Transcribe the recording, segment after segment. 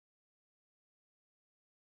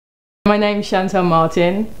My name's Shantell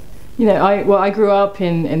Martin. You know, I grew up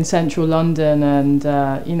in central London, and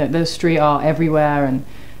you know, there's street art everywhere, and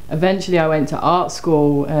eventually I went to art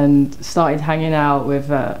school and started hanging out with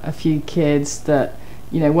a few kids that,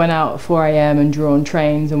 you know, went out at 4 AM and drew on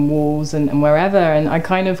trains and walls and wherever, and I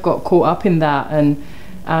kind of got caught up in that,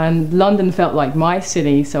 and London felt like my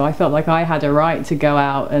city, so I felt like I had a right to go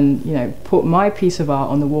out and, you know, put my piece of art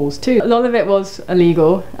on the walls too. A lot of it was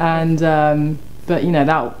illegal, and but you know,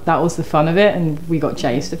 that was the fun of it, and we got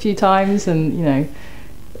chased a few times, and you know,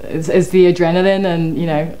 it's the adrenaline, and you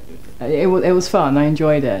know, it was fun. I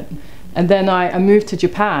enjoyed it. And then I moved to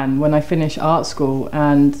Japan when I finished art school,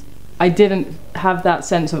 and I didn't have that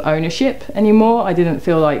sense of ownership anymore. I didn't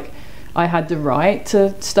feel like I had the right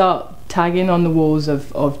to start tagging on the walls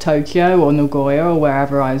of Tokyo or Nagoya or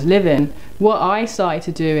wherever I was living. What I started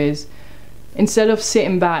to do is, instead of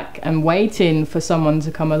sitting back and waiting for someone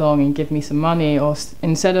to come along and give me some money, or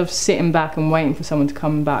instead of sitting back and waiting for someone to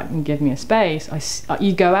come back and give me a space,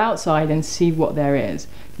 you go outside and see what there is.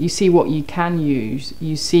 You see what you can use.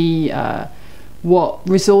 You see what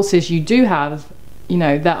resources you do have, you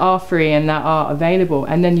know, that are free and that are available,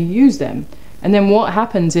 and then you use them. And then what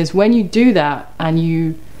happens is, when you do that and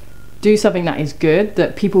you do something that is good,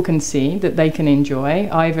 that people can see, that they can enjoy,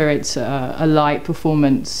 either it's a light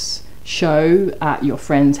performance show at your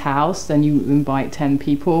friend's house, then you invite 10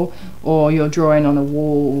 people, or you're drawing on a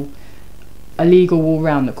wall, a legal wall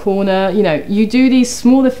around the corner. You know, you do these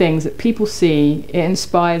smaller things that people see, it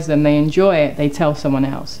inspires them, they enjoy it, they tell someone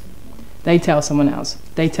else, they tell someone else,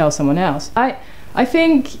 they tell someone else. I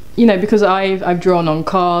think, you know, because I've drawn on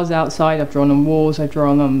cars outside, I've drawn on walls, I've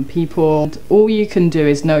drawn on people. All you can do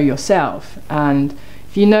is know yourself, and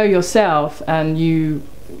if you know yourself and you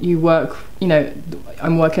work, you know,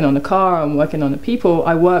 I'm working on a car, I'm working on the people,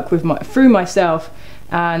 I work with through myself,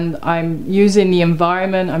 and I'm using the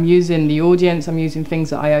environment, I'm using the audience, I'm using things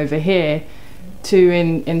that I overhear to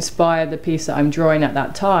inspire the piece that I'm drawing at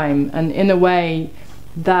that time, and in a way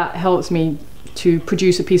that helps me to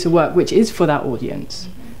produce a piece of work which is for that audience.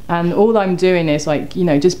 And all I'm doing is, like, you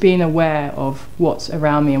know, just being aware of what's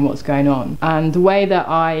around me and what's going on. And the way that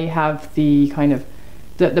I have the kind of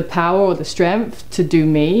the power or the strength to do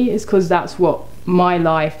me is because that's what my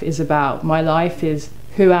life is about. My life is,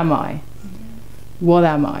 who am I? What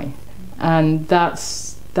am I? And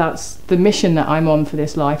that's the mission that I'm on for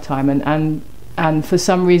this lifetime. And for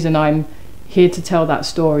some reason I'm here to tell that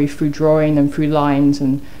story through drawing and through lines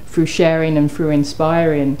and through sharing and through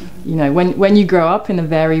inspiring. You know, when you grow up in a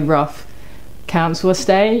very rough council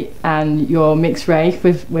estate and you're mixed race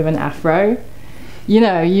with an afro, you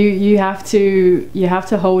know, you have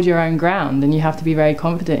to hold your own ground, and you have to be very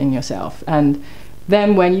confident in yourself. And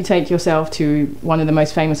then when you take yourself to one of the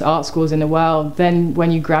most famous art schools in the world, then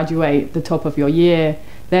when you graduate the top of your year,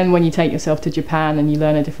 then when you take yourself to Japan and you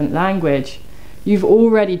learn a different language, you've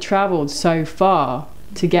already traveled so far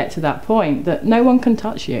to get to that point that no one can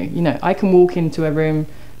touch you. You know, I can walk into a room,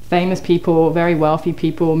 famous people, very wealthy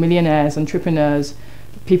people, millionaires, entrepreneurs,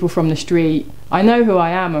 people from the street. I know who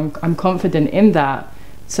I am. I'm confident in that.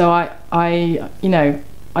 So I you know,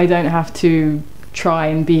 I don't have to try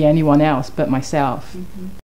and be anyone else but myself.